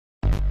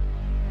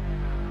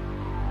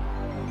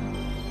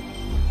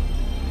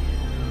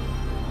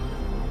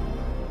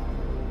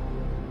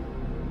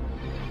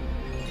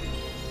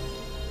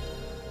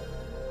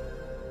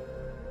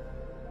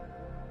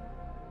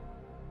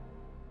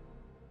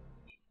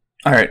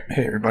Alright,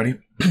 hey everybody.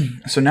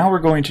 So now we're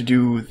going to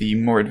do the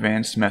more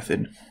advanced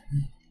method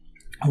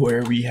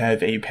where we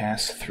have a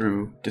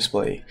pass-through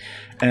display.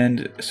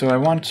 And so I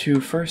want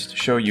to first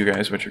show you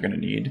guys what you're going to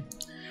need.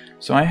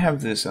 So I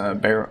have this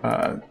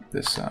shulker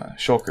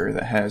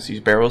that has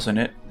these barrels in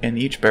it, and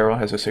each barrel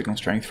has a signal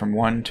strength from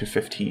 1 to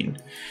 15.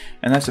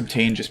 And that's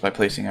obtained just by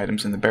placing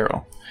items in the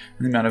barrel.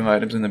 And the amount of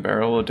items in the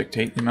barrel will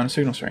dictate the amount of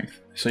signal strength.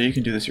 So you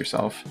can do this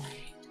yourself.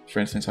 For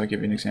instance, I'll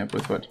give you an example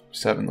with what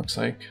 7 looks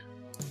like.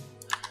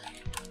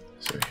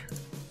 So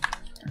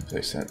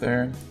place that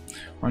there.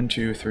 1,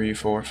 2, 3,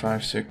 4,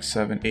 5, 6,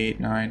 7, 8,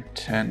 9,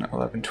 10,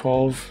 11,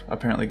 12.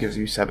 Apparently gives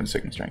you 7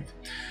 signal strength.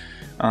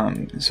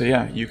 So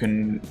yeah, you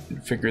can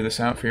figure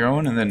this out for your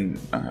own and then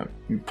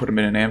put them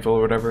in an anvil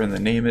or whatever and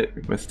then name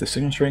it with the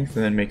signal strength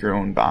and then make your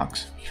own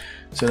box.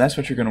 So that's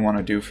what you're going to want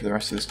to do for the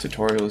rest of this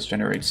tutorial, is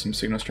generate some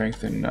signal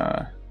strength in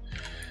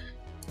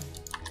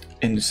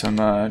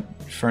some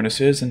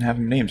furnaces and have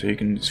them named so you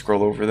can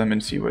scroll over them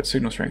and see what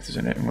signal strength is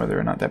in it and whether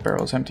or not that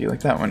barrel is empty, like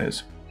that one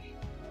is.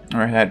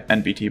 Or I had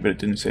NBT, but it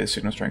didn't say the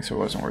signal strength, so it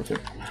wasn't worth it.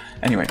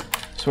 Anyway,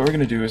 so what we're going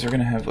to do is we're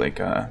going to have like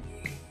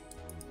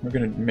we're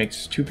going to make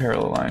 2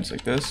 parallel lines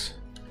like this,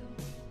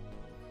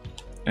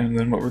 and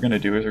then what we're going to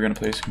do is we're going to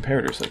place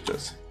comparators like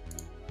this.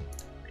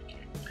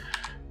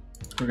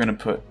 We're going to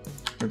put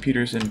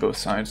repeaters in both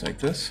sides like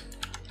this,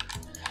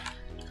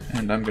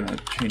 and I'm going to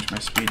change my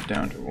speed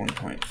down to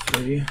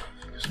 1.3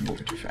 because I'm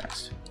moving too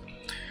fast.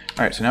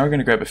 Alright, so now we're going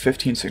to grab a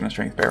 15 signal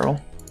strength barrel,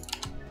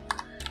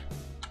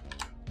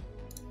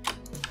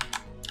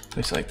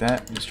 place it like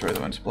that, and destroy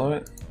the ones below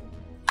it,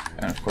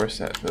 and of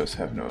course those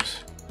have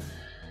no's.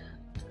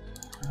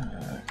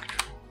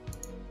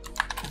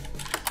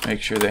 Make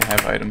sure they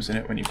have items in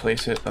it when you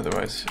place it,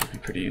 otherwise it'll be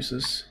pretty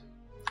useless.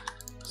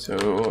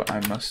 So I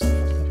must...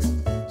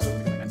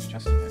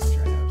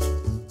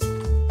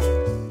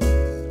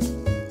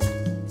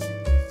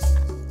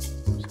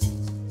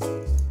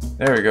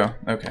 There we go,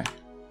 okay.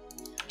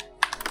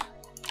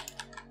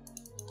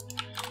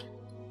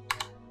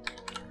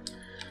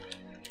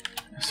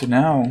 So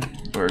now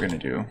what we're going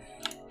to do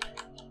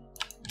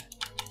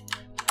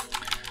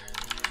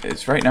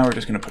is right now we're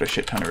just going to put a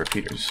shit ton of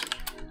repeaters.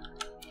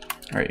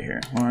 Right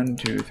here. 1,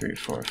 2, 3,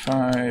 4,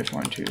 5.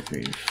 1, 2,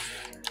 3, 5.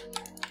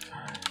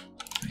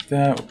 Like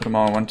that. We'll put them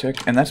all in one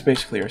tick. And that's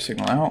basically our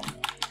signal out.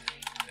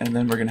 And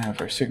then we're going to have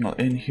our signal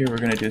in here. We're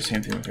going to do the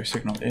same thing with our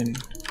signal in.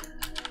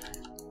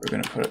 We're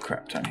going to put a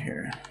crap ton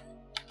here.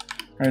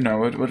 Or no,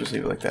 we'll just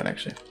leave it like that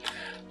actually.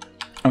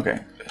 Okay.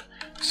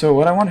 So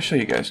what I want to show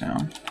you guys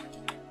now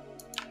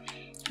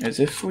is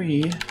if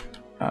we...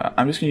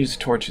 I'm just going to use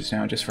the torches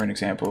now just for an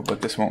example,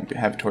 but this won't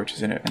have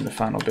torches in it in the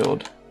final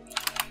build.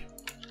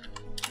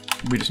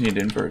 We just need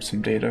to invert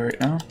some data right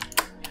now.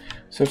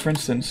 So for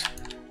instance,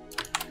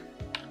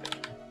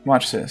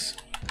 watch this.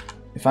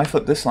 If I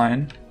flip this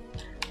line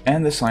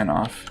and this line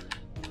off,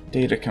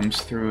 data comes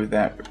through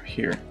that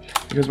here.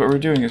 Because what we're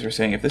doing is we're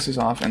saying if this is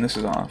off and this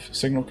is off,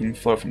 signal can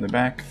flow from the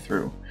back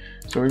through.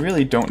 So we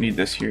really don't need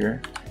this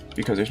here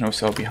because there's no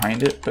cell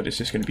behind it, but it's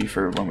just going to be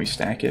for when we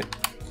stack it.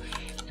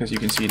 Because you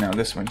can see now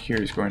this one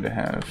here is going to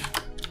have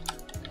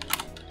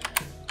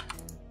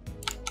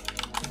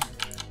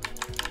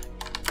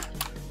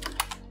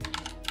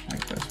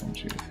like this, 1,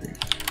 2, 3.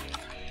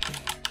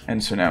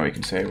 And so now we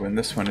can say when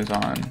this one is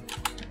on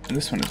and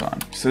this one is on.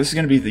 So this is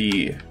going to be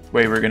the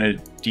way we're going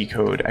to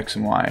decode X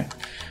and Y.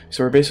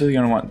 So we're basically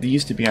going to want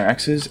these to be our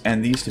X's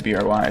and these to be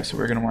our Y's. So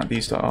we're going to want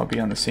these to all be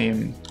on the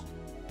same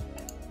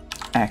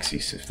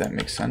axis, if that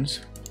makes sense.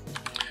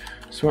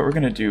 So what we're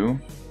going to do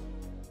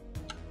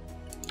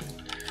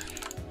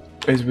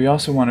is we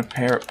also want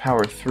to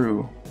power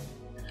through.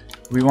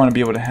 We want to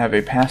be able to have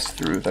a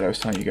pass-through that I was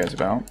telling you guys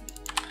about.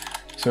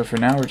 So for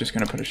now we're just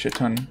going to put a shit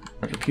ton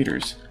of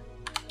repeaters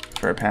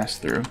for a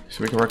pass-through,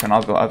 so we can work on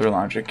all the other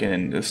logic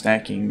and the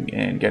stacking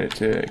and get it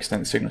to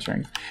extend the signal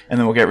strength. And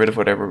then we'll get rid of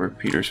whatever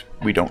repeaters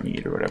we don't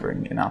need or whatever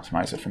and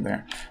optimize it from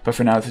there. But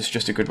for now this is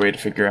just a good way to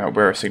figure out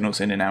where our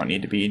signals in and out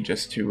need to be,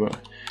 just to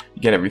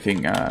get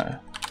everything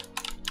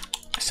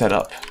set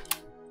up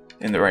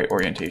in the right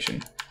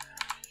orientation.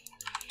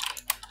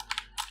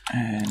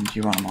 And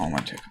you want them all in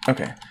one tick.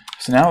 Okay,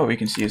 so now what we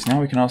can see is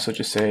now we can also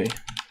just say,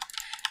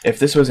 if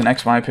this was an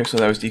XY pixel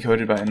that was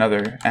decoded by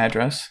another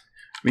address,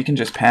 we can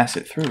just pass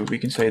it through. We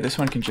can say this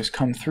one can just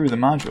come through the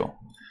module.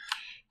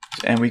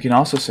 And we can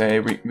also say, I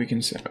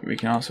don't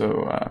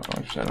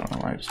know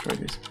why I destroyed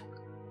these.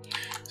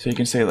 So you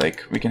can say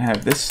like, we can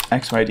have this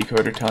XY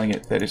decoder telling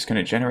it that it's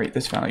going to generate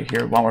this value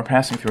here while we're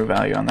passing through a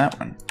value on that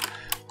one.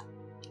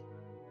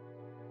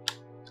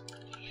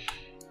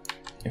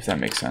 If that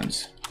makes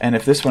sense. And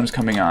if this one's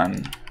coming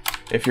on,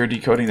 if you're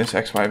decoding this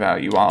XY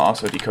value while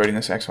also decoding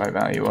this XY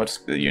value, well,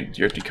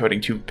 you're decoding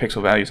 2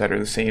 pixel values that are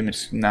the same.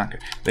 It's not,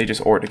 they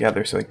just OR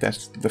together. So like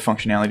that's the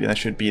functionality that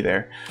should be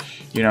there,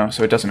 you know.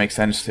 So it doesn't make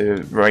sense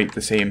to write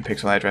the same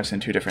pixel address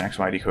in 2 different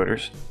XY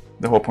decoders.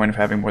 The whole point of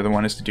having more than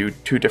one is to do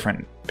 2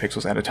 different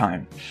pixels at a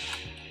time.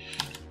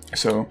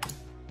 So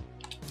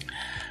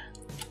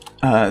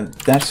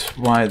That's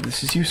why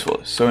this is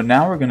useful. So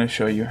now we're going to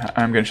show you.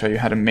 I'm going to show you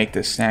how to make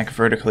this stack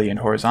vertically and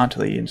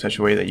horizontally in such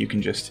a way that you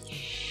can just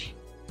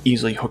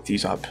easily hook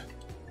these up.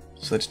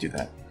 So let's do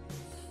that.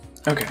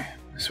 Okay.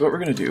 So what we're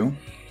going to do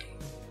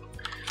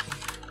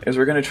is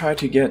we're going to try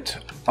to get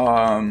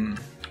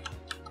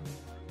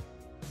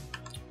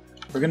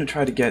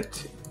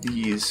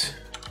these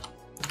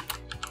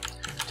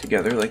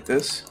together like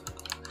this.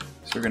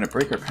 So we're going to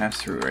break our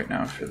pass-through right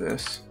now for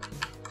this.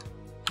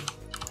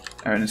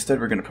 And instead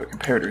we're going to put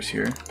comparators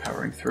here,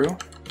 powering through.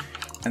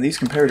 And these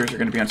comparators are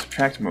going to be on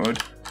subtract mode.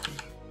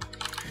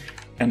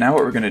 And now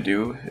what we're going to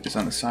do is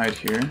on the side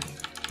here,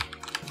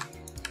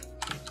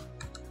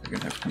 we're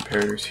going to have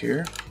comparators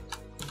here.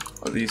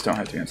 Oh, these don't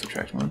have to be on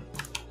subtract mode.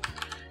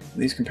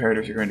 These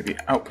comparators are going to be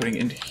outputting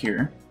into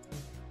here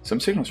some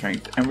signal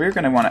strength, and we're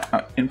going to want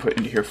to input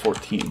into here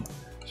 14.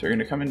 So we're going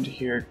to come into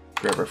here,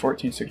 grab our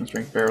 14 signal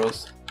strength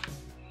barrels,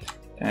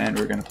 and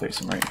we're going to place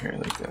them right here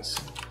like this.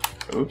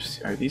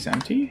 Oops, are these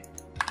empty?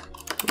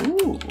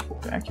 Ooh,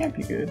 that can't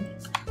be good.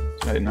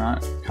 Did I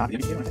not copy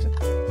the one I said?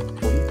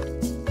 40?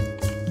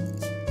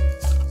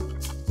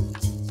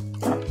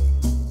 Huh.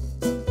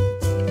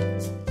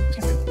 This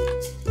can't be good.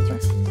 That's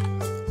right.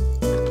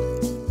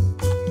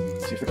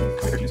 Let's see if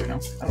 13 is right now. I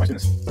don't know why it's doing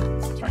this.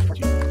 Let's try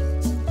 14.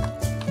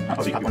 Oh,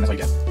 so you copy one, that's all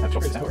you get. That's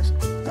okay, that's how it works.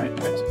 Alright,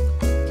 okay. It's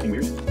getting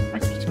weird.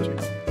 Minecraft just goes right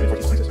now. We have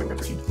 14 slices, so we have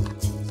 13.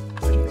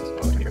 13 things.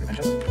 Oh, can you grab the end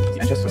chest? Is the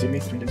end chest associated with me?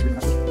 Between things reading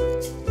the message?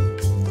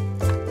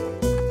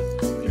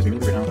 Here's me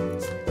moving right now.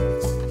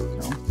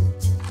 No.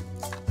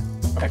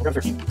 Okay, we'll grab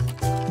 13.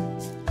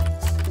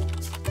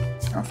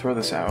 I'll throw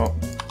this out.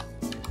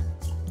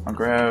 I'll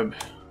grab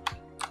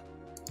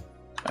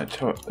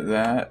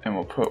that, and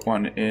we'll put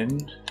one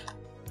in.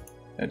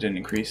 That didn't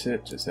increase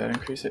it. Does that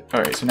increase it?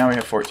 Alright, so now we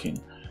have 14.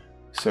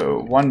 So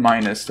 1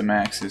 minus the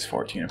max is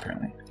 14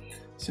 apparently.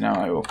 So now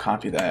I will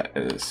copy that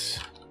as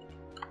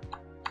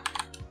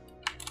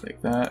like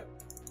that.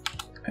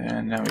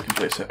 And now we can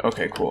place it.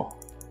 Okay, cool.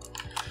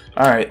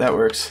 Alright, that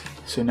works.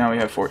 So now we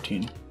have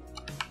 14.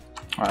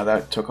 Wow,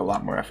 that took a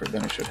lot more effort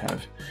than it should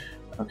have.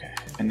 Okay,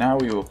 and now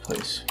we will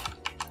place.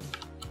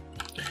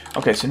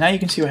 Okay, so now you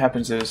can see what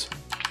happens is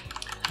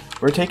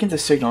we're taking the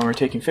signal, we're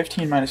taking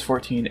 15 minus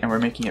 14, and we're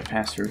making it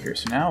pass through here.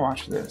 So now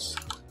watch this.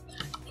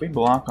 If we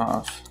block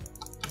off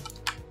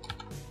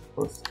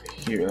both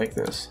here like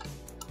this,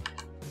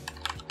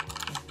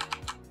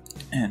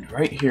 and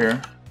right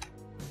here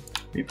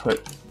we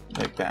put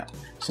like that.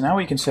 So now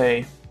we can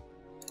say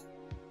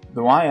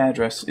the Y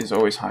address is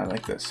always high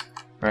like this,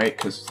 right?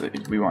 Because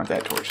we want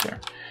that torch there.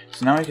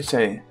 So now we can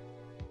say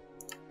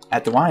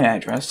at the Y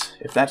address,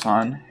 if that's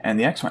on, and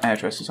the X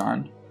address is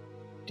on,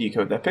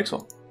 decode that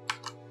pixel.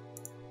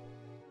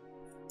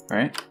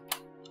 Right?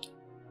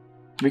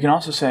 We can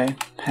also say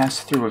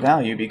pass through a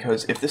value,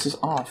 because if this is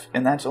off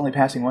and that's only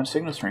passing one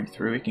signal strength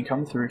through, it can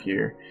come through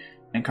here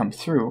and come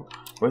through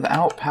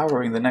without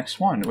powering the next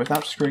one,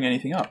 without screwing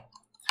anything up.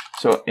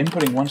 So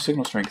inputting one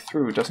signal strength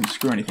through doesn't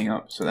screw anything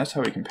up. So that's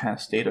how we can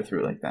pass data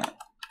through like that.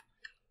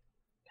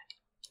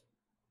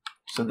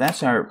 So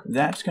that's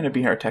going to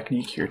be our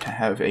technique here, to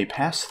have a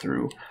pass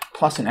through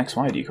plus an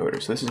XY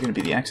decoder. So this is going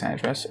to be the X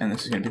address and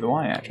this is going to be the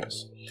Y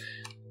address.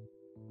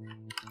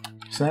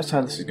 So that's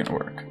how this is going to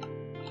work.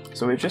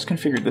 So we've just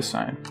configured this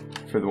side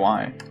for the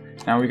Y.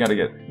 Now we got to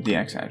get the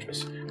X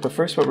address. But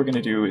first what we're going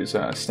to do is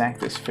stack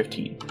this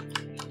 15.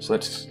 So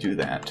let's do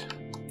that.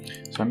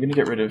 So I'm going to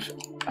get rid of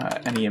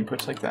any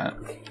inputs like that.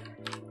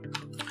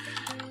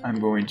 I'm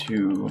going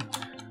to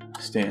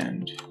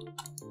stand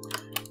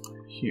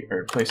here,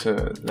 or place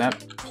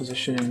that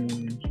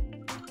position,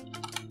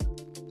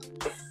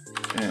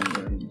 and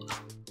then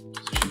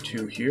position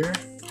 2 here.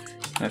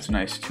 That's a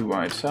nice 2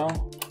 wide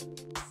cell.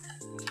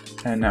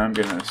 And now I'm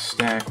gonna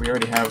stack, we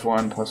already have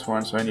 1 plus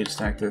 1, so I need to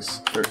stack this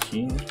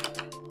 13.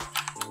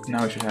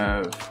 Now we should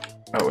have,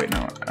 oh wait,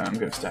 no, I'm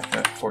gonna stack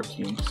that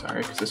 14,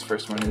 sorry, because this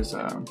first one is,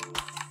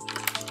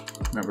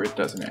 remember, it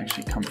doesn't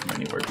actually come from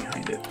anywhere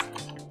behind it.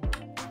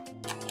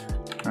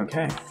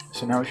 Okay,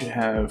 so now we should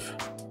have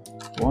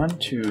 1,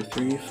 2,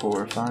 3,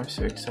 4, 5,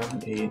 6,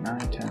 7, 8, 9,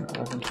 10,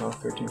 11, 12,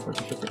 13,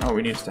 14, 15. Oh,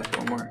 we need to stack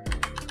one more.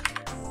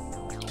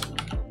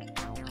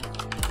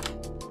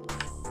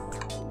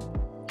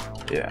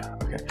 Yeah,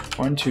 okay.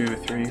 1, 2,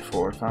 3,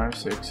 4, 5,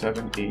 6,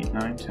 7, 8,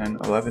 9, 10,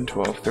 11,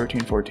 12,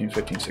 13, 14,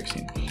 15,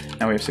 16.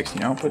 Now we have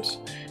 16 outputs,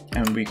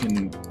 and we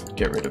can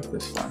get rid of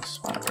this last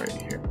spot right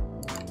here.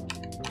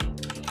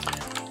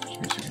 So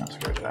we can also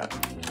get rid of that.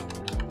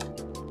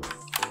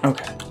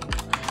 Okay.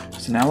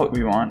 So now what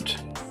we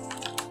want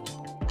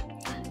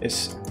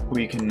is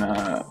we can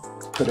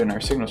put in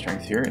our signal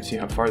strength here and see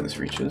how far this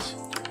reaches.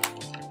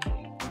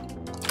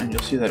 And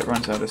you'll see that it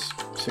runs out of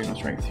signal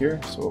strength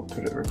here, so we'll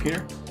put a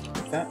repeater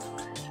like that.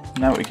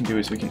 Now what we can do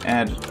is we can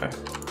add a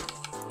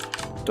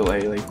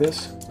delay like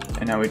this,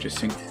 and now we just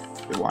sync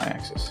the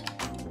y-axis.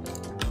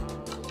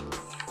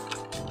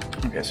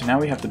 Okay, so now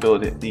we have to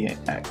build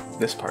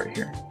this part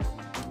here.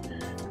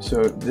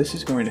 So this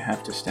is going to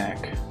have to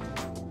stack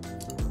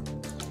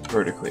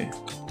vertically.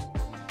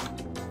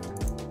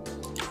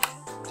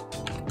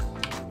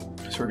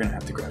 So we're gonna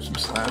have to grab some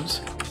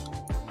slabs.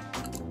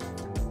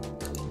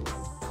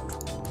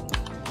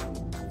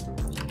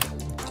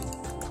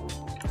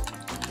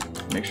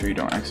 Make sure you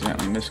don't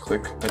accidentally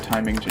misclick a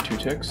timing to 2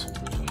 ticks.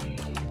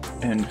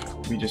 And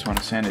we just want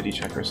to sanity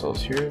check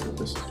ourselves here that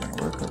this is going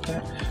to work like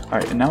that.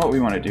 Alright, and now what we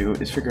want to do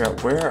is figure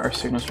out where our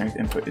signal strength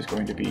input is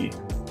going to be.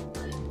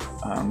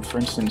 For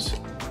instance,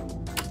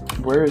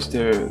 where is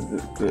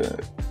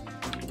the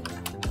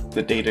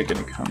data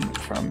going to come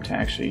from to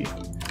actually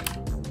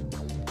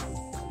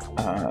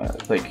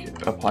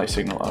like apply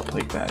signal up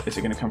like that? Is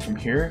it going to come from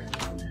here?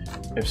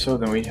 If so,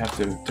 then we have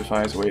to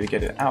devise a way to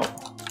get it out.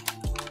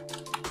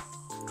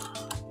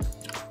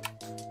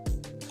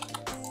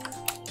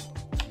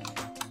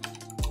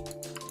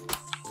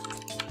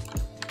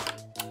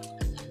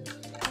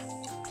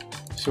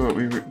 So what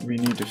we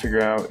need to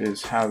figure out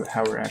is how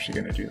we're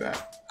actually going to do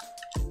that.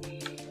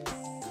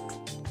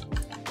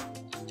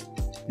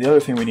 The other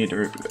thing we need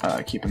to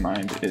keep in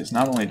mind is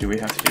not only do we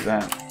have to do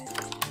that,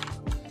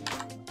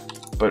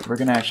 but we're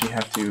going to actually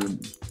have to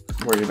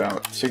worry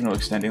about signal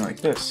extending like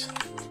this.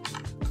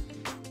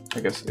 I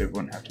guess it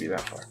wouldn't have to be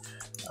that far.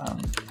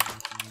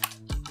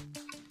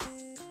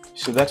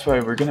 So that's why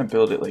we're going to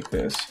build it like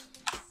this,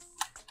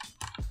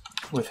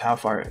 with how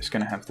far it's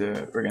going to have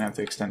to, we're going to have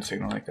to extend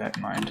signal like that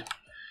in mind.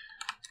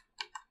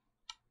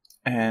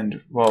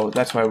 And, well,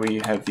 that's why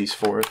we have these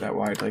 4 that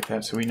wide like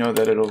that, so we know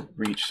that it'll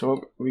reach. So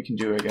what we can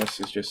do, I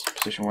guess, is just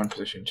position 1,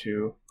 position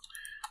 2.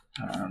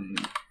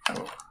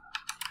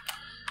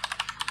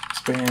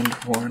 Expand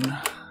 1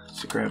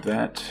 to grab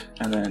that,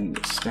 and then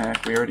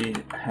stack. We already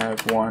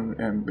have 1,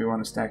 and we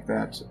want to stack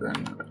that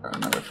then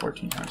another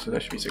 14 times. So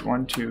that should be 6,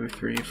 1, 2,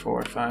 3,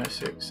 4, 5,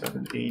 6,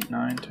 7, 8,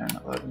 9, 10,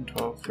 11,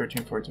 12,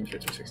 13, 14,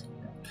 15, 16.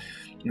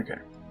 Okay.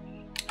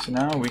 So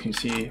now we can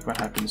see what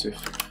happens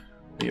if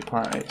we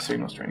apply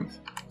signal strength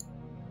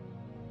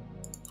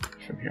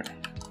from here.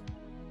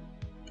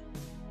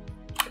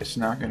 It's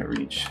not going to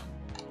reach,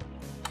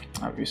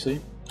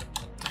 obviously.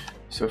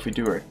 So if we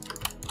do our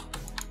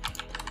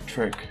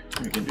trick,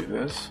 we can do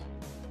this.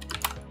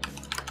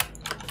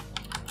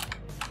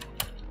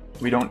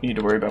 We don't need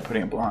to worry about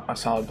putting a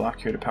solid block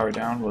here to power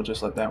down. We'll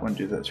just let that one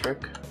do the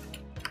trick,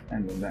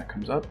 and then that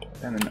comes up,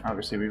 and then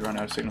obviously we run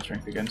out of signal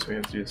strength again, so we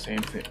have to do the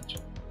same thing.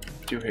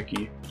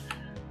 Doohickey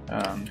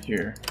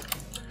here.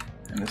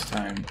 And this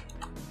time,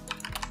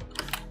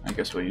 I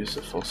guess we'll use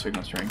the full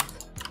signal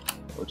strength.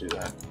 We'll do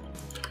that.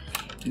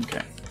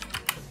 Okay.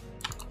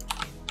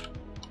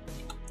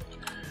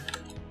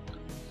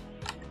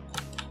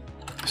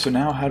 So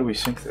now how do we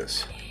sync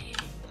this?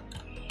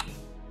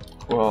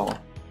 Well,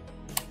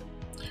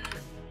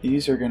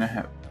 these are going to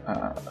have,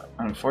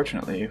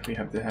 unfortunately, we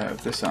have to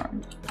have this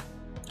on,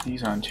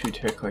 these on 2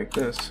 tick like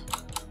this.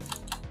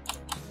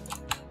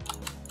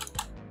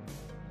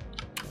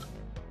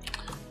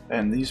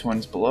 And these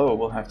ones below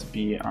will have to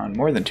be on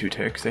more than 2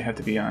 ticks. They have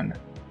to be on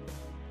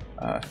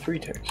 3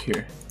 tick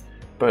here.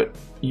 But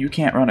you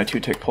can't run a 2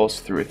 tick pulse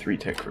through a 3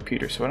 tick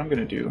repeater. So what I'm going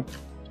to do,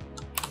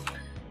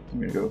 I'm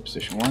going to go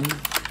position 1,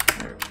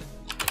 or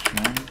position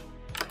 1,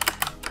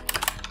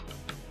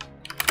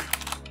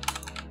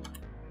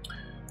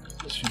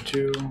 position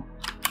 2,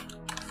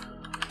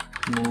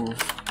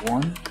 move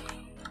 1,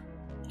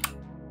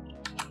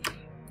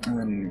 and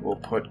then we'll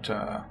put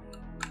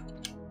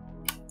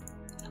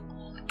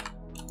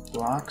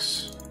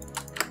blocks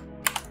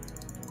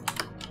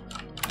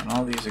on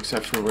all these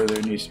except for where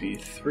there needs to be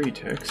 3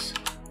 ticks.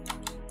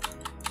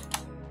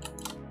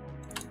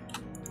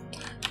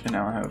 And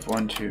now I have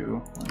 1, 2,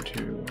 1,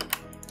 2,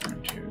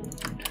 1, 2,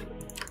 1,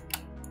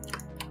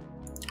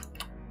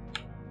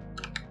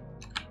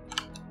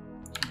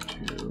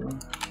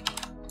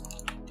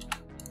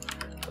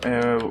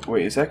 2, 2.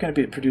 Wait, is that going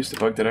to produce the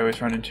bug that I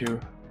always run into?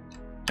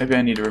 Maybe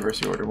I need to reverse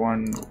the order.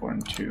 1,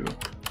 1, 2.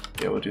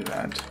 Yeah, we'll do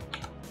that.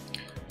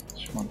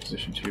 1,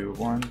 position 2,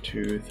 1,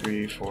 2,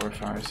 3, 4,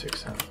 5, 6,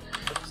 7,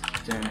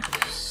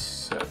 stack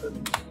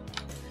 7.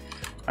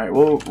 Alright,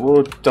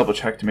 we'll double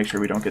check to make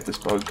sure we don't get this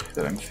bug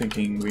that I'm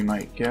thinking we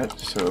might get.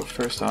 So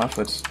first off,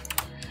 let's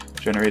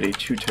generate a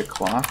 2 tick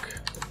clock,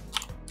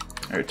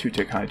 or 2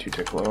 tick high, 2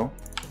 tick low.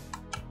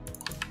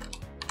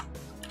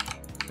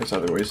 There's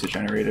other ways to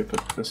generate it,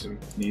 but this is an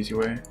easy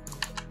way.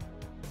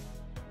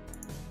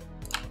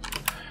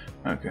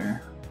 Okay,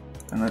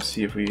 and let's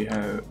see if we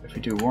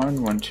do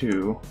 1, 1,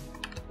 2.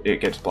 It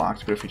gets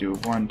blocked, but if we do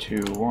 1,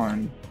 2,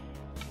 1,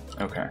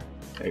 okay,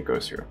 it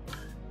goes through.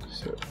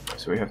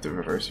 So we have to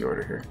reverse the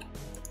order here.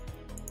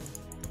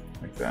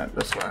 Like that.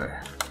 That's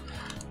why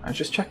I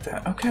just checked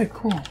that. Okay,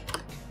 cool.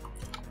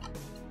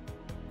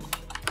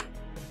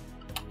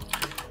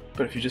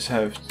 But if you just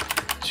have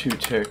 2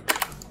 tick,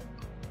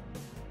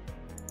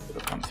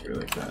 it'll come through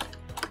like that.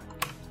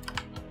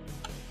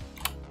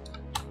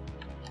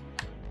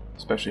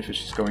 Especially if it's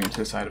just going into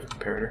the side of a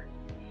comparator.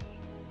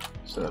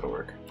 So that'll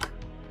work.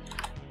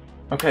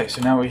 Okay,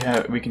 so now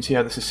we can see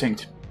how this is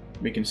synced.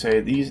 We can say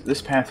this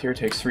path here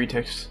takes 3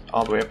 ticks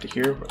all the way up to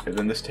here, and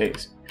then this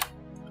takes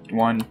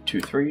 1,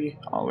 2, 3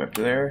 all the way up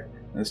to there,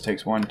 and this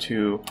takes 1,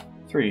 2,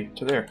 3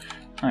 to there.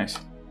 Nice.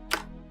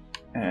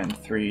 and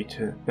 3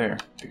 to there,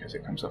 because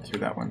it comes up through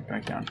that one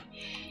back down.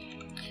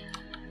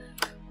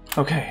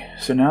 Okay,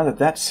 so now that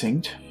that's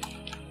synced,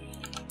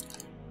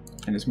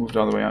 and it's moved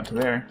all the way out to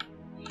there,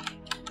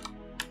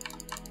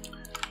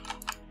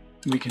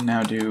 we can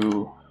now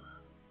do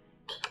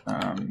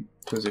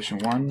position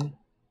 1,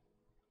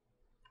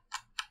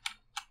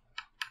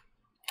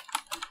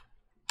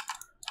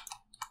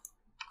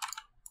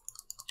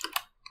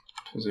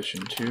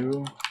 position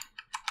 2,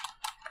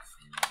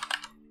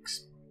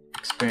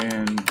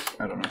 expand,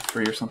 I don't know,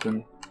 3 or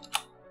something,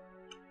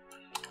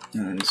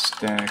 and then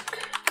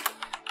stack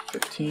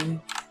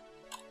 15.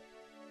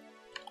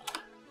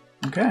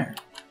 Okay.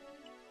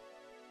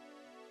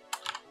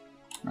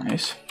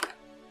 Nice.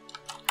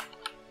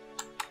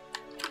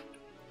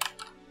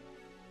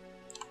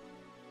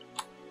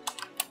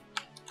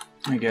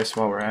 I guess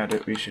while we're at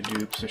it, we should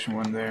do position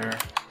 1 there,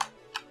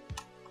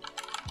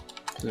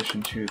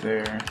 position 2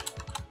 there.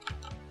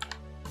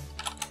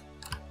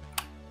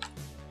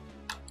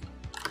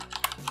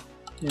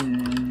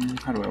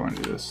 How do I want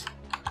to do this?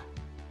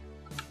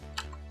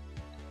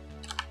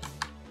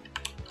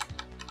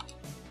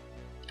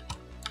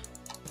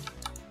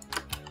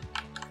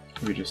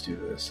 We just do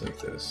this like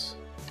this.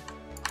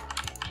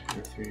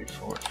 2, 3,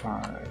 4,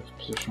 5.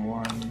 Position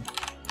 1,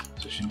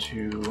 position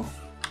 2,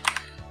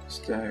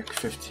 stack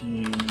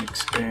 15,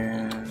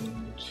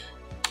 expand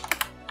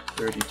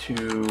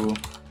 32,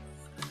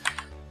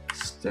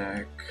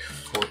 stack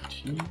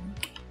 14.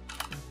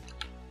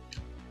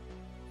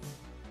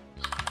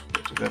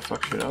 Did that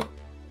fuck shit up?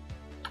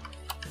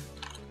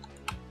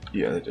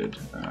 Yeah, that did.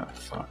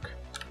 Fuck.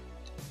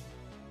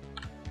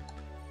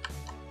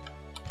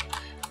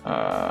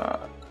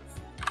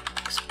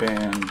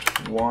 Expand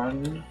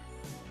 1,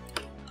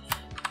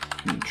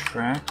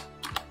 contract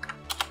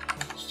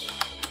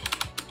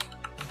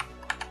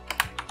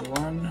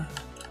 1.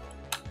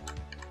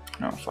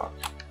 No, fuck.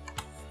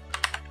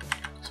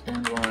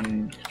 Expand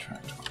 1,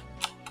 contract 1.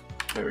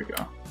 There we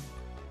go.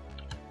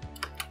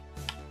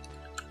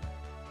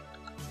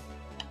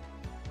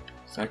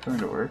 Is that going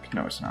to work?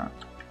 No, it's not.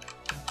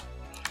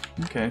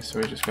 Okay, so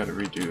we just got to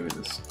redo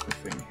the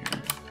thing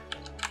here.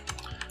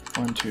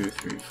 1, 2,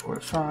 3, 4,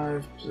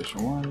 5.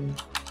 Position 1,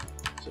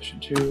 position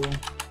 2.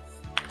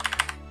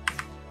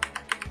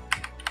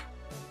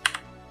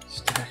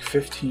 Stack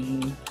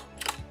 15.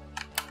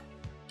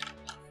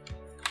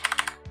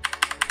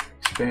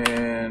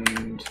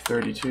 Expand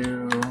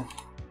 32.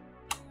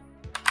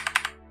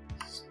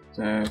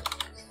 Stack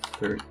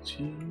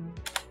 13.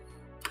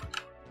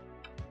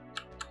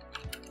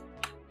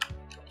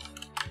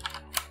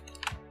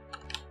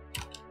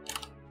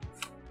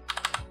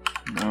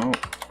 No,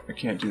 I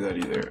can't do that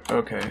either.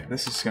 Okay,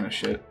 this is gonna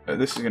shit.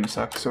 This is gonna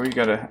suck. So we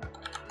gotta.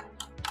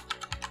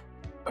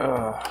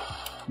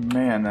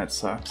 Man, that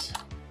sucks.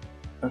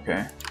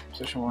 Okay,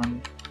 position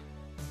 1.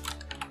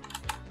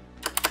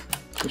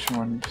 Position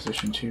 1,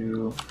 position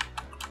 2.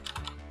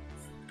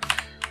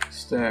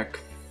 Stack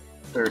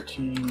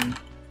 13.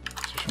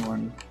 Position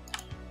 1,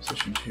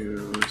 position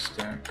 2.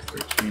 Stack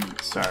 13.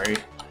 Sorry,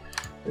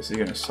 this is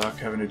gonna suck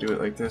having to do it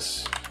like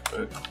this,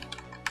 but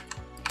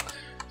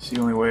it's the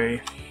only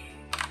way.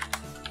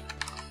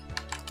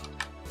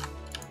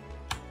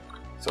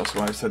 That's also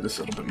why I said this is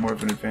a little bit more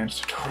of an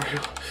advanced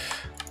tutorial,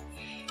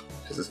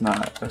 because it's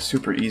not a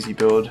super easy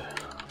build.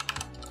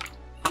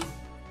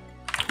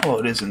 Well,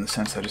 it is in the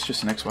sense that it's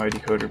just an XY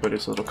decoder, but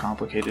it's a little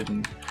complicated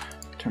in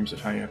terms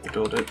of how you have to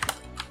build it.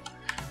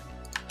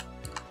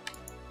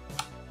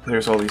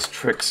 There's all these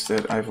tricks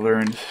that I've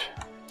learned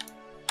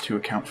to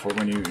account for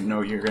when you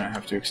know you're going to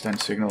have to extend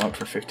signal up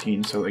for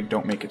 15, so like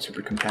don't make it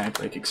super compact,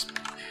 like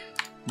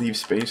leave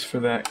space for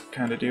that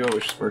kind of deal,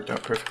 which worked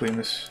out perfectly in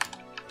this.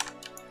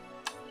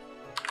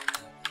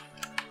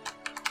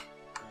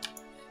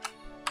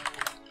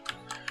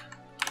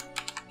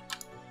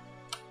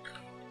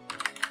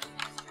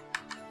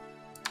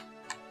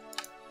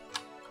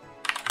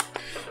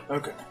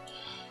 Okay,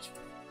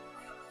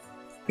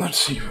 let's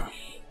see.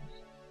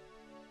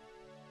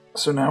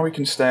 So now we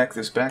can stack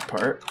this back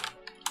part.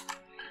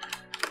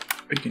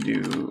 We can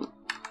do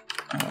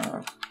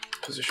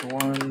position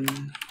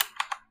 1,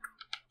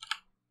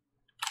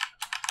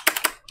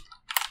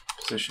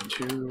 position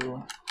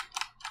 2,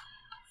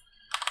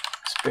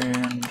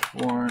 expand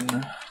 1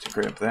 to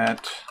grab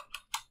that,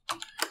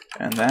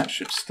 and that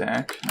should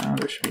stack. Now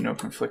there should be no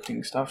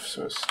conflicting stuff,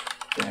 so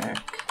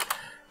stack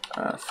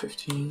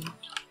 15.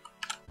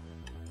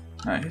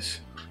 Nice.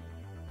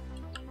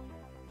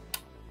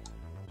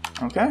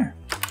 Okay,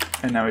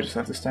 and now we just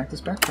have to stack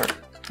this back part,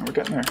 and we're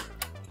getting there.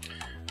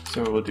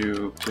 So we'll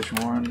do position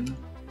 1,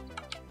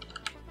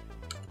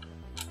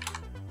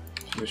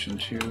 position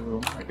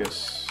 2, I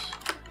guess,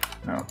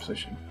 no,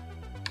 position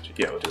 2,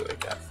 yeah, we'll do it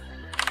like that.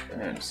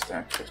 And then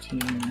stack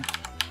 15,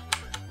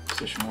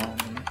 position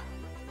 1,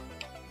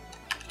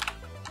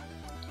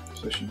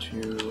 position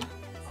 2,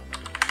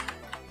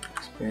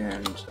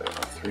 expand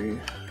 3,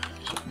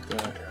 something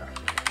like that, yeah.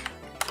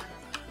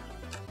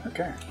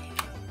 Okay.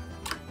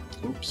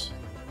 Oops.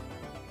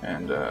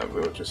 And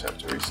we'll just have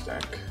to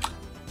restack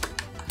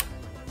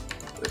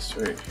this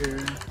right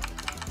here.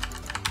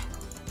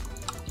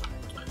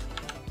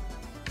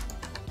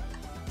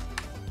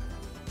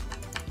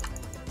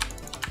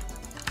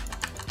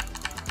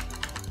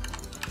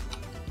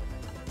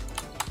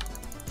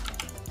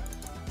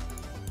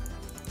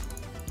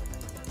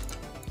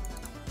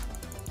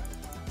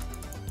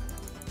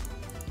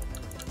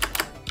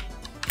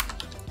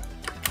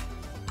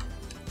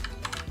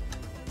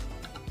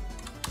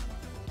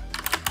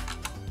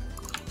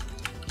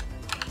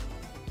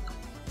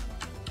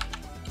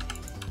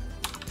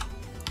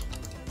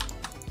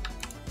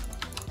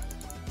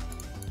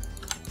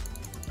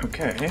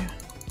 Okay,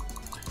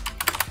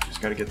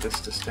 just gotta get this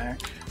to stack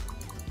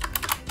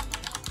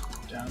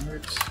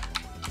downwards.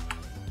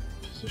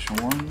 Position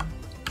 1,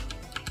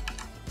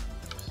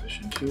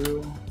 position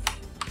 2,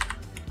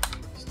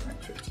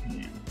 stack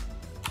 15.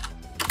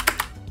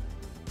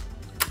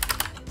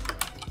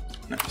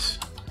 Nice.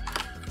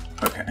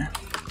 Okay,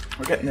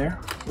 we're getting there.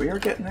 We are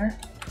getting there.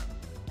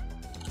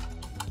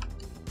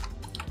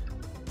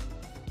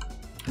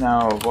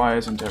 Now, why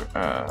isn't it,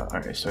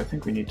 okay, so I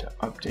think we need to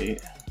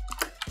update.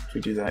 If we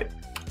do that,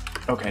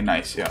 okay,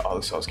 nice, yeah, all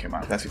the cells came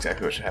out. That's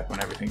exactly what should happen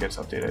when everything gets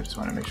updated. I just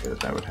want to make sure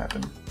that that would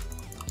happen.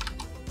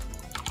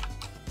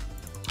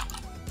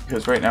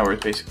 Because right now we're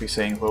basically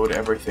saying load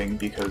everything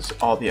because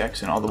all the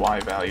X and all the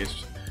Y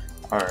values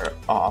are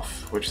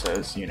off, which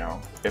says, you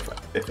know, if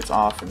it's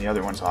off and the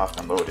other one's off,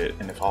 then load it,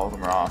 and if all of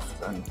them are off,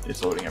 then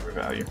it's loading every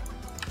value.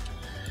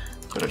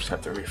 But I just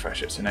have to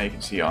refresh it, so now you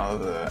can see all of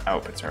the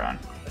outputs are on.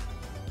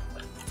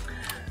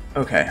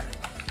 Okay.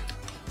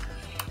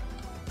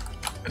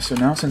 So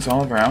now since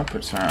all of our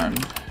outputs are on,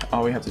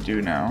 all we have to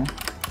do now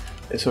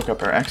is hook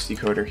up our X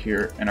decoder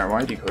here and our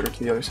Y decoder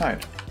to the other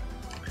side.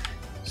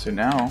 So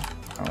now,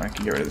 oh, I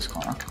can get rid of this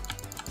clock,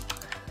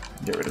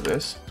 get rid of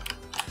this,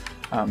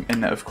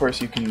 and of course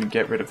you can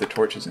get rid of the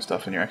torches and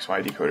stuff in your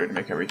XY decoder to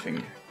make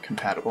everything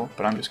compatible,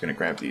 but I'm just going to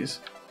grab these.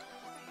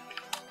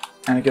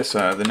 And I guess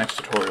the next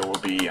tutorial will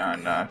be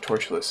on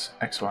torchless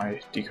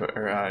XY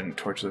decoder, and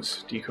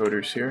torchless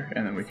decoders here,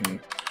 and then we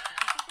can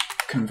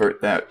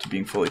convert that to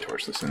being fully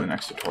torchless in the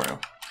next tutorial.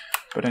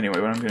 But anyway,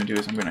 what I'm going to do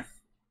is I'm going to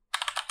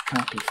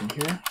copy from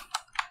here.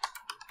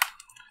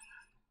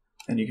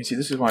 And you can see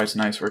this is why it's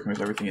nice working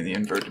with everything in the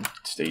inverted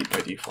state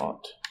by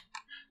default.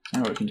 So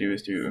now what we can do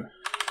is do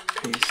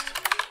paste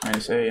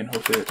 -A and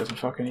hopefully it doesn't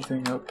fuck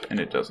anything up, and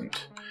it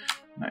doesn't.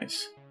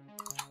 Nice.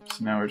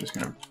 So now we're just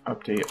going to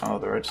update all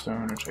the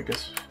redstone, which I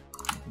guess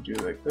we can do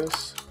like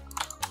this.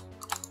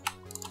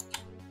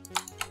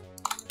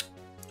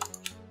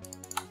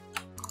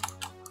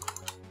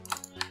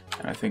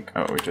 And I think,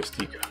 oh,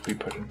 we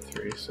put in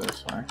 3, so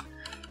that's fine.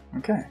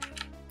 Okay.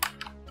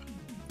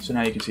 So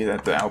now you can see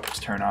that the outputs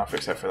turn off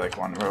except for like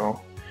one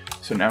row.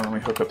 So now when we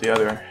hook up the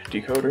other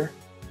decoder,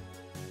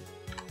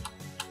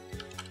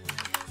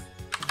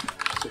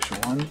 position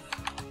 1,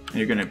 and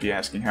you're going to be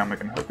asking how am I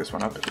going to hook this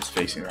one up if it's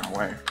facing the wrong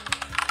way.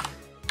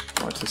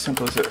 Well, it's as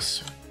simple as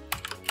this.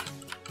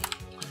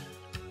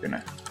 We're going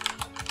to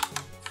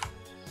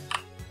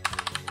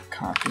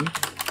copy.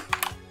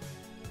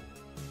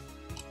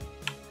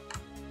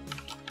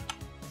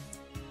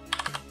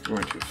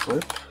 Going to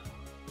flip.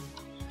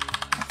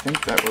 I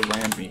think that will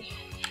land me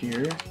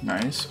here.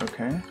 Nice,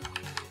 okay.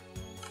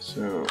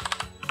 So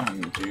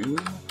undo.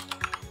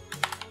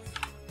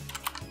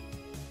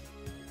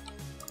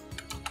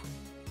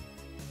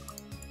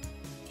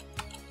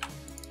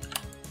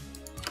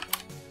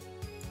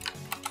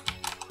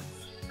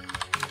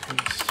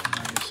 Paste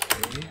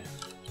 -A.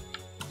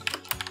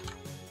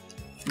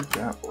 I think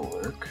that will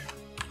work.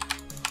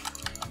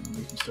 And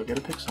we can still get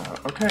a pixel out.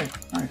 Okay,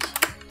 nice.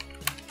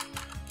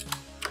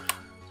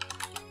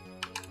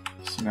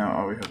 Now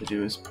all we have to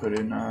do is put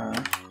in,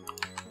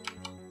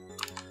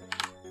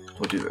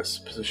 we'll do this,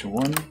 position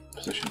 1,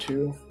 position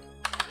 2,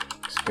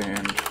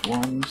 expand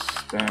 1,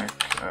 stack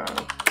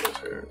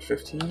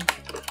 15,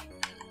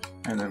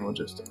 and then we'll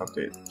just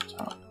update the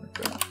top like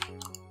that.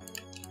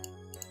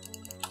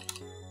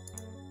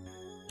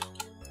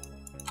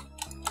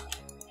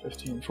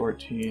 (15,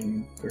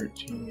 14,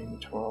 13,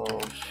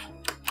 12,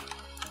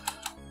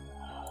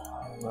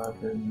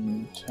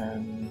 11,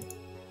 10,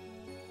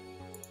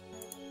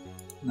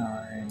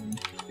 9,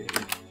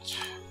 8,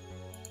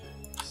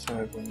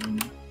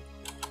 7,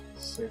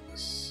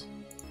 6,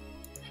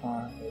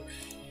 5,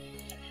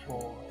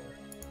 4,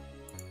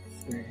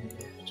 3,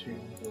 2,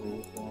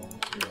 1,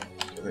 0.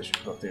 So they should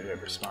be updated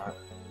every spot.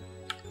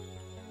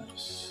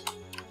 Nice.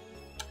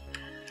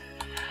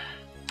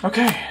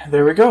 Okay,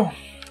 there we go.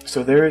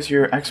 So there is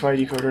your XY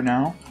decoder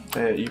now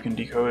that you can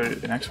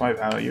decode an XY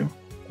value.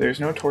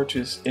 There's no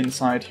torches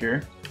inside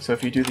here, so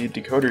if you do the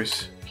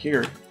decoders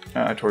here,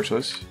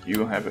 torchless, you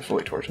will have it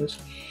fully torchless.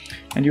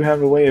 And you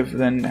have a way of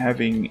then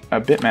having a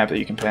bitmap that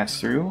you can pass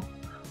through,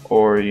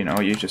 or you know,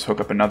 you just hook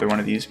up another one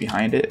of these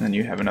behind it and then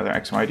you have another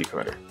XY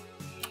decoder.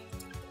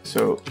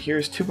 So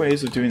here's two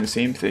ways of doing the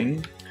same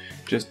thing,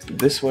 just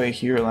this way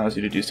here allows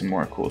you to do some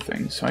more cool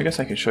things. So I guess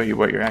I can show you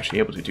what you're actually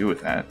able to do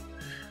with that.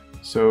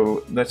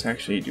 So let's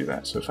actually do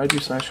that. So if I do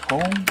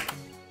 /home,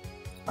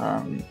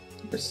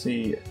 let's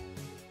see,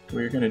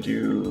 we're gonna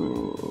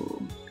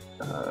do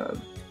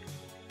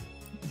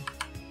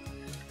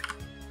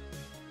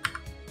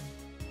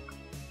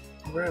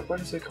what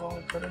is it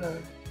called? What did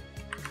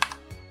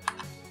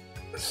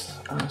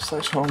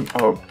slash home?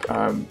 Oh,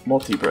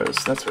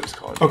 multi-bres. That's what it's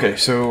called. Okay,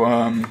 so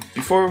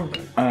before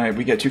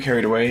we get too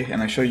carried away,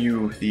 and I show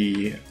you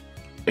the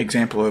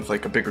example of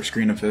like a bigger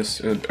screen of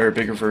this, or a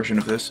bigger version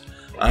of this,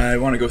 I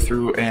want to go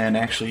through and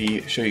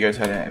actually show you guys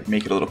how to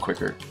make it a little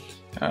quicker,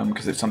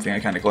 because it's something I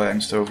kind of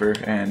glanced over,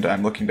 and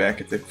I'm looking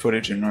back at the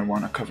footage and I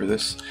want to cover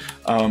this,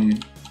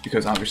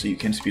 because obviously you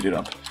can speed it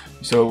up.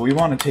 So we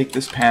want to take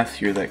this path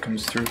here that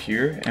comes through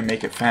here and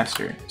make it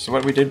faster. So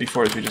what we did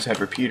before is we just had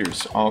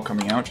repeaters all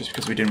coming out just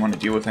because we didn't want to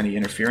deal with any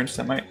interference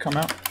that might come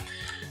out.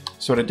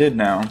 So what I did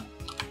now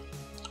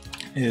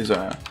is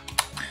I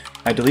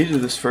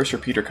deleted this first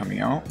repeater coming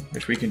out,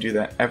 which we can do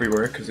that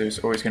everywhere because there's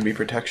always going to be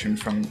protection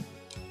from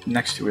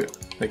next to it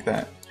like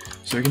that.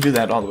 So we can do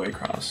that all the way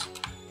across.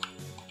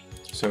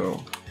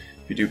 So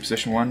if you do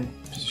position 1,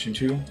 position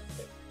 2,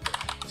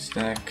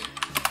 stack,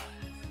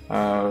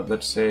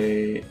 let's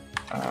say,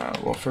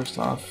 well, first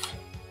off,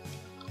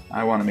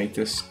 I want to make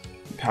this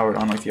powered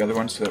on like the other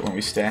one so that when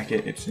we stack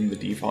it, it's in the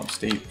default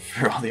state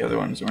for all the other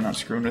ones. We're not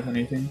screwing with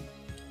anything.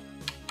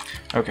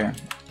 Okay.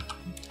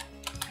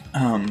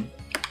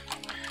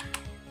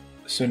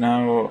 So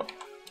now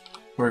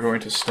we're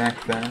going to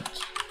stack that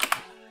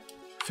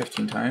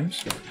 15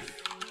 times.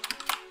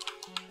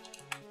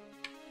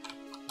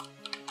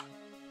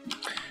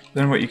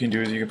 Then what you can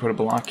do is you can put a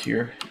block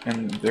here,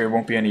 and there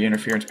won't be any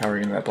interference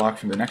powering that block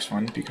from the next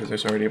one because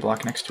there's already a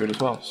block next to it as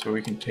well. So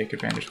we can take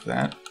advantage of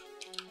that,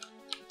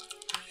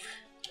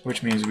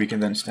 which means we can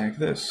then stack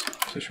this,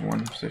 position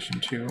 1, position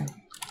 2,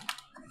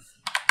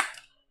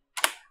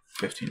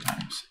 15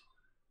 times.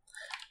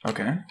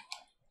 Okay.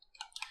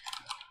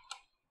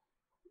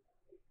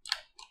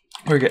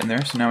 We're getting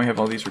there, so now we have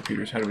all these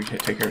repeaters. How do we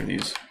take care of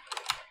these?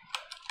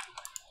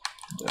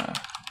 And,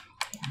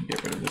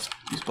 get rid of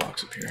these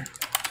blocks up here.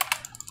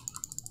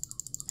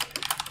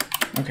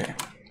 Okay,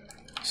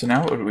 so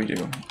now what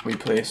do? We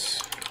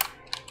place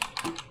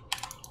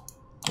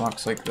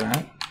blocks like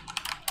that.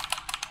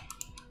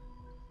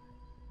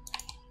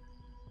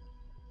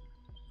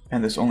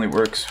 And this only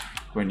works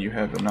when you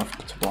have enough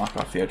to block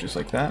off the edges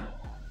like that.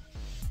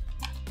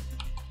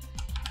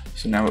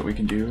 So now what we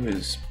can do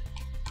is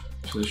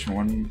position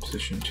 1,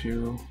 position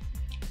 2,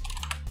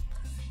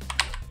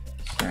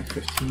 stack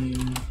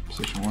 15,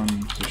 position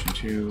 1, position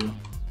 2,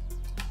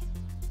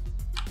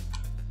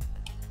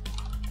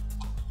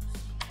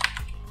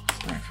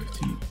 stack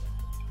 15.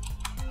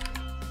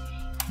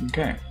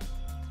 Okay.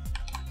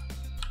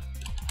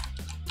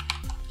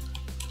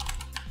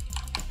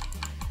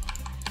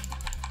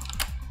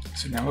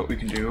 So now what we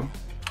can do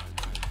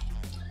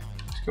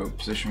is go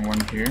position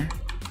 1 here.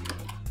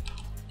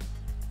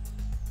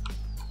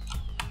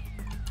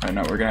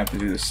 No, we're gonna have to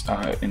do this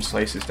in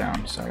slices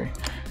down, sorry.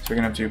 So we're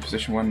gonna have to do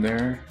position 1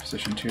 there,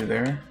 position 2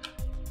 there.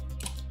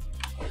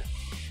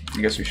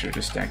 I guess we should have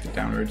just stacked it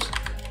downwards.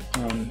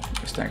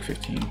 Stack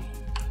 15.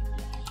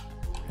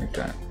 Like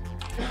that.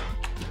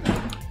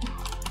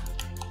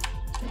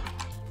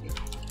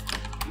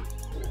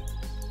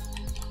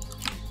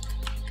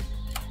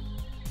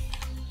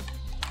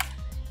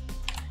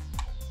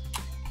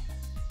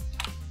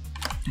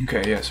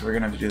 Okay, yeah, so we're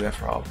gonna have to do that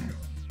for all of them.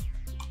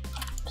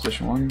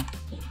 Position 1.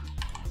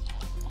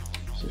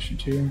 Position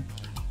 2,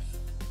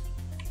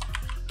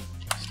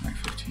 stack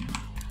 15,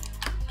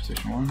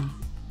 position 1,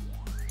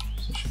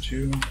 position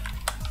 2,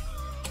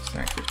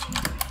 stack 15.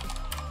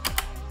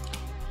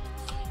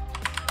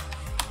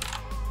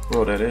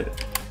 World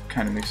edit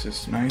kind of makes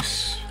this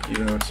nice,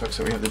 even though it sucks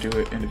that we have to do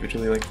it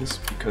individually like this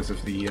because of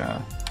the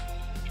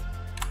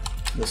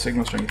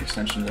signal strength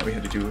extension that we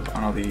had to do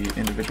on all the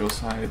individual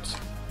sides.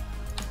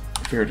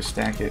 If we were to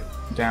stack it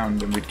down,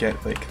 then we'd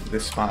get like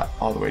this spot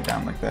all the way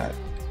down like that,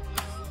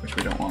 which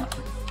we don't want,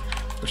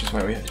 which is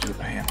why we have to do it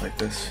by hand like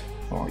this.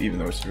 Well, even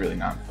though it's really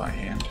not by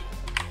hand.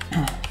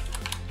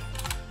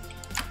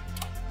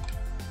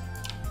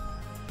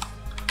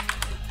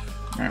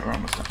 Alright, we're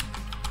almost done.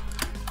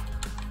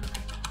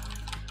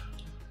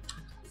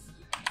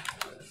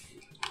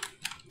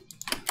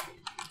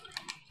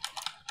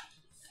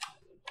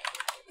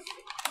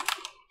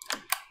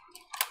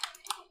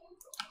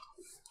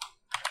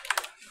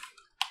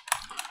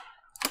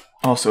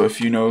 Also,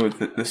 if you know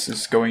that this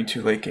is going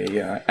to like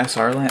a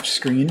SR latch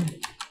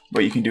screen,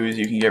 what you can do is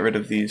you can get rid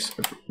of these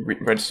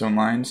redstone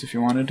lines if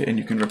you wanted, and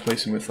you can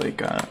replace them with like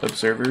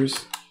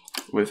observers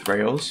with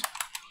rails.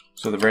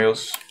 So the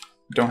rails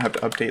don't have to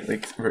update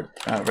like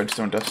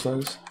redstone dust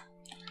does.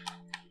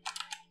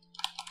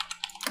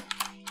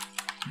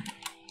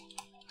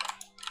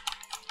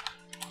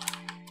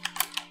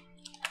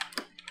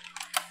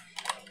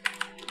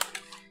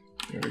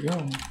 There we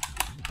go.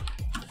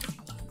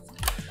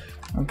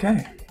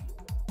 Okay.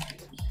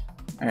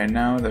 Alright,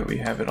 now that we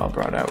have it all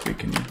brought out, we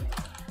can do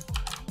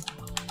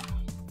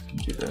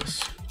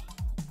this.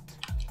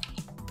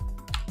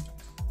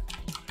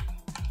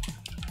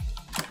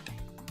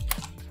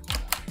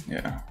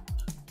 Yeah.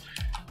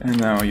 And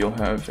now you'll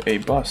have a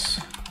bus.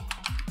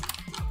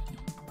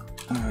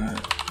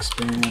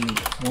 Expand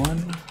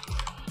 1,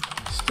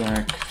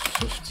 stack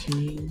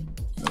 15,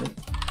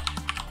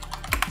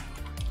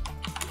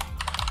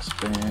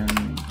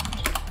 expand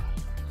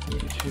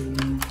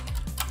 32,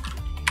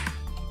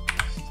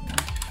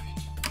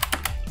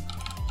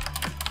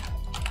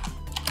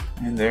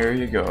 and there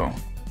you go.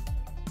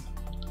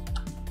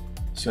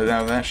 So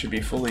now that should be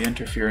fully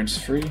interference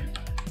free,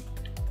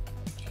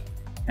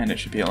 and it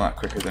should be a lot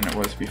quicker than it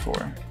was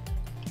before.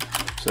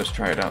 So let's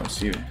try it out and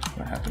see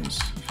what happens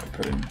if I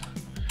put in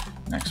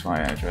an XY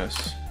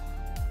address.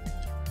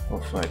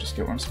 Hopefully I just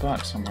get one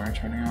spot somewhere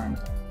turning on.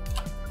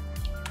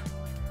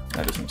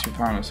 That isn't too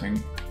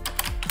promising.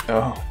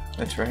 Oh,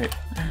 that's right.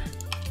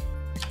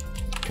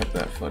 Kept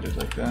that flooded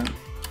like that.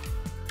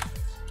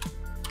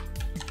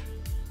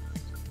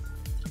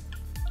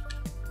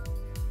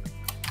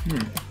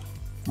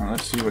 Well,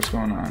 let's see what's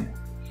going on.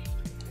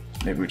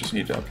 Maybe we just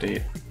need to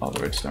update all the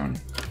redstone.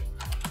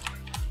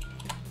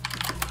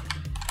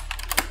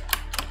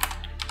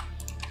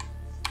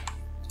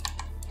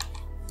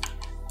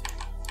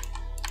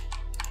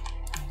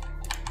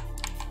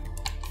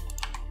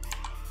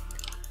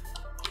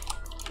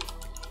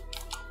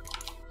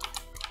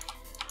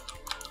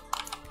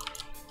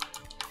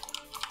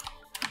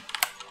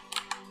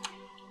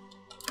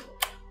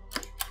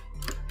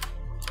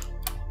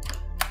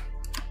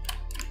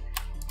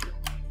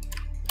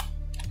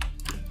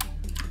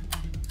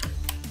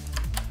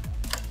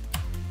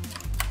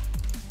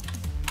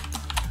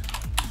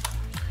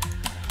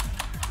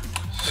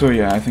 So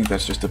yeah, I think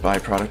that's just a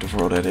byproduct of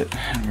world edit,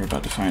 and we're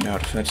about to find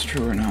out if that's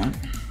true or not.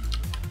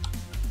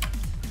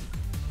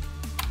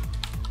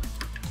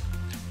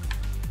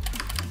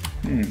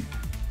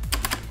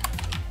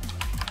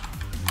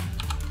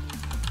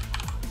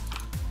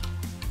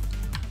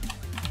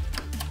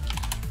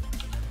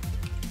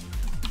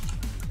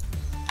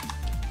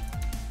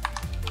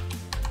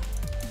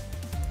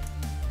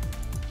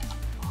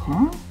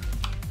 Huh?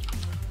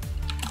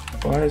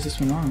 Why is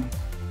this one on?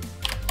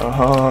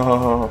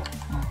 Oh.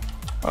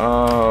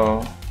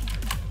 Oh.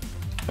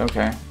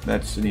 Okay,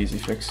 that's an easy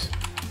fix.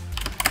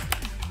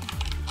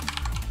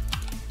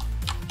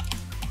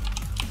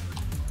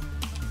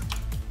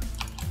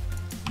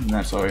 And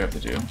that's all we have to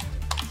do.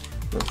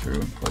 Go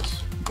through,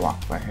 plus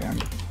block by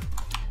hand.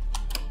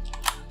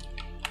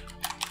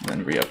 And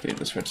then re-update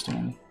this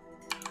redstone.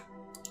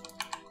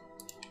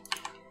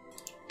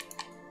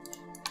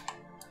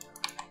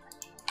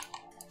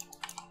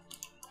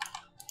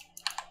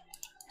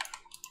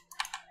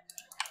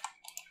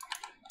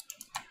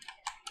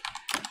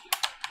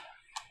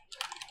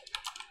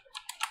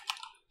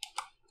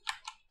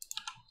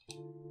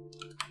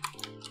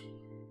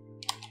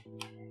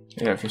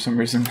 Yeah, for some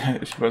reason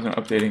it wasn't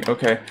updating.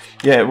 Okay,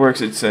 yeah, it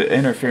works. It's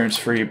interference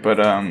free, but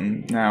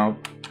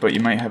but you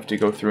might have to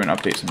go through and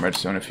update some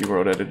redstone if you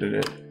world edited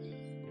it.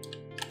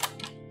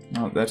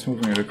 Oh, that's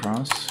moving it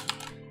across.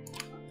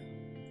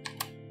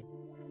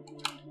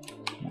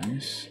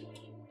 Nice.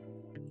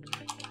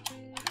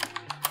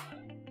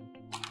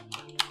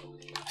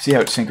 See how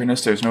it's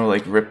synchronous? There's no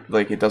like rip,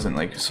 like it doesn't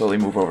like slowly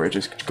move over. It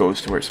just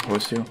goes to where it's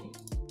supposed to.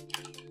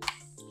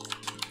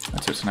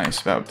 That's what's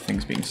nice about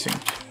things being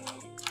synced.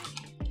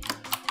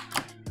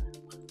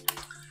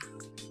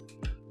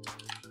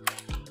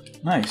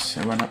 Nice,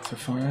 it went up to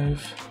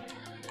 5.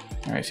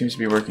 Alright, seems to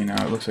be working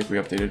now. It looks like we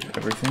updated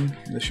everything.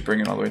 This should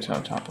bring it all the way to the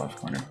top left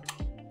corner.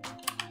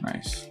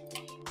 Nice.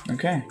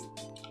 Okay.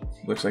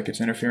 Looks like it's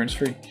interference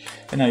free.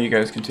 And now you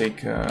guys can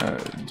take,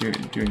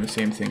 doing the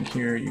same thing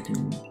here. You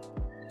can,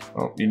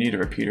 oh, you need a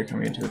repeater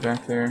coming into the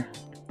back there.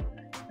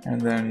 And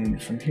then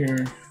from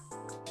here,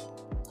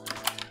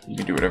 you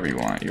can do whatever you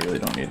want. You really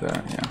don't need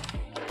that, yeah.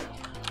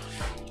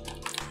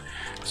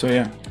 So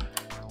yeah.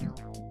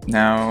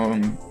 Now,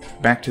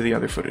 back to the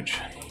other footage.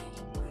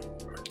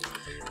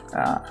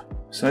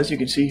 So as you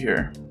can see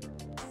here,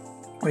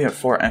 we have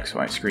 4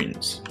 XY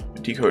screens.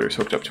 Decoders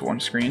hooked up to one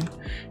screen,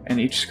 and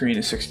each screen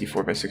is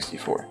 64 by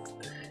 64.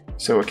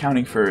 So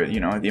accounting for, you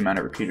know, the amount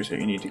of repeaters that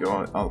you need to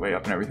go all the way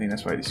up and everything,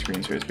 that's why these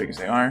screens are as big as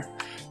they are.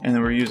 And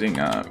then we're using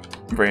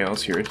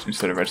rails here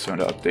instead of redstone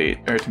to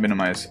update, or to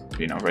minimize,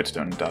 you know,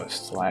 redstone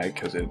dust lag,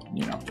 because it,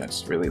 you know,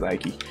 that's really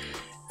laggy.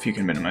 If you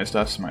can minimize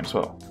dust, might as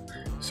well.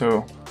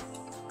 So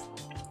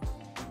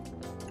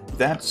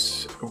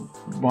that's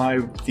why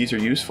these are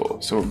useful.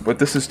 So what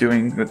this is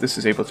doing, what this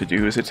is able to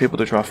do, is it's able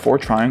to draw 4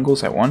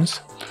 triangles at once,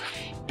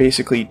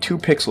 basically 2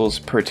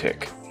 pixels per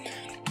tick.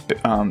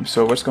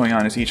 So what's going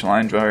on is each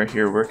line drawer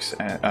here works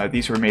at,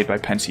 these were made by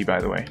Pensy,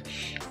 by the way.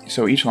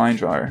 So each line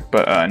drawer,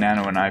 but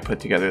Nano and I put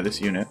together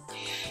this unit,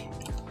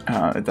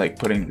 like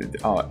putting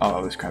all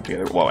of this crap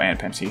together. Well, and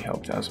Pensy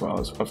helped as well,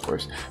 of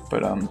course.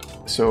 But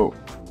so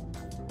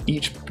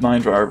each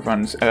line drawer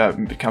runs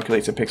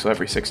calculates a pixel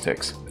every 6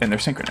 ticks, and they're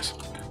synchronous.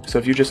 So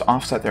if you just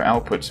offset their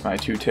outputs by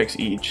 2 ticks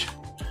each,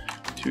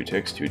 2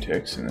 ticks, 2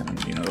 ticks, and then,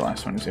 you know, the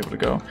last one is able to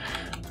go,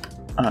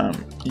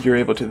 you're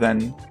able to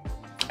then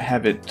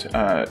have it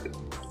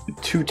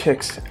 2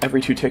 ticks,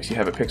 every 2 ticks you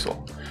have a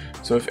pixel.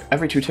 So if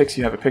every 2 ticks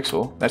you have a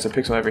pixel, that's a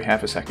pixel every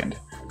half a second.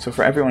 So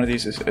for every one of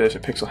these, there's a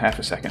pixel half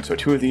a second. So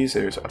 2 of these,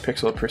 there's a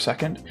pixel per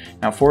second.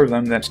 Now 4 of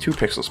them, that's 2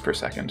 pixels per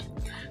second.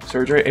 So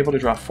we're able to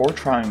draw 4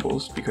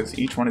 triangles, because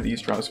each one of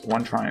these draws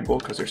 1 triangle,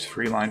 because there's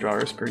 3 line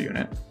drawers per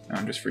unit.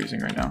 I'm just freezing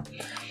right now.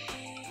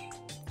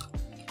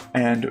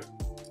 And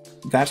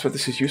that's what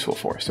this is useful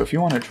for. So if you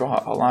want to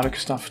draw a lot of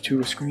stuff to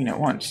a screen at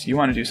once, you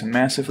want to do some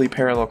massively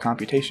parallel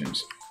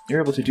computations,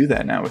 you're able to do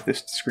that now with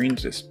this screen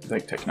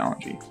like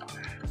technology.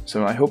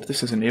 So I hope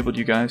this has enabled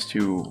you guys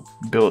to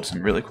build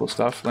some really cool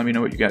stuff. Let me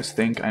know what you guys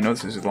think. I know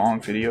this is a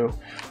long video,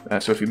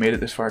 so if you made it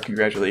this far,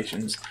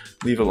 congratulations.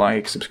 Leave a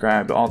like,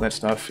 subscribe, all that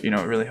stuff. You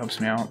know, it really helps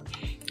me out.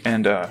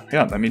 And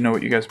yeah, let me know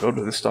what you guys build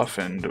with this stuff,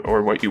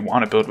 or what you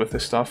want to build with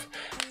this stuff.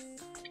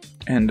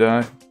 And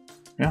yeah,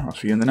 I'll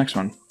see you in the next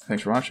one.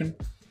 Thanks for watching.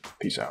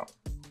 Peace out.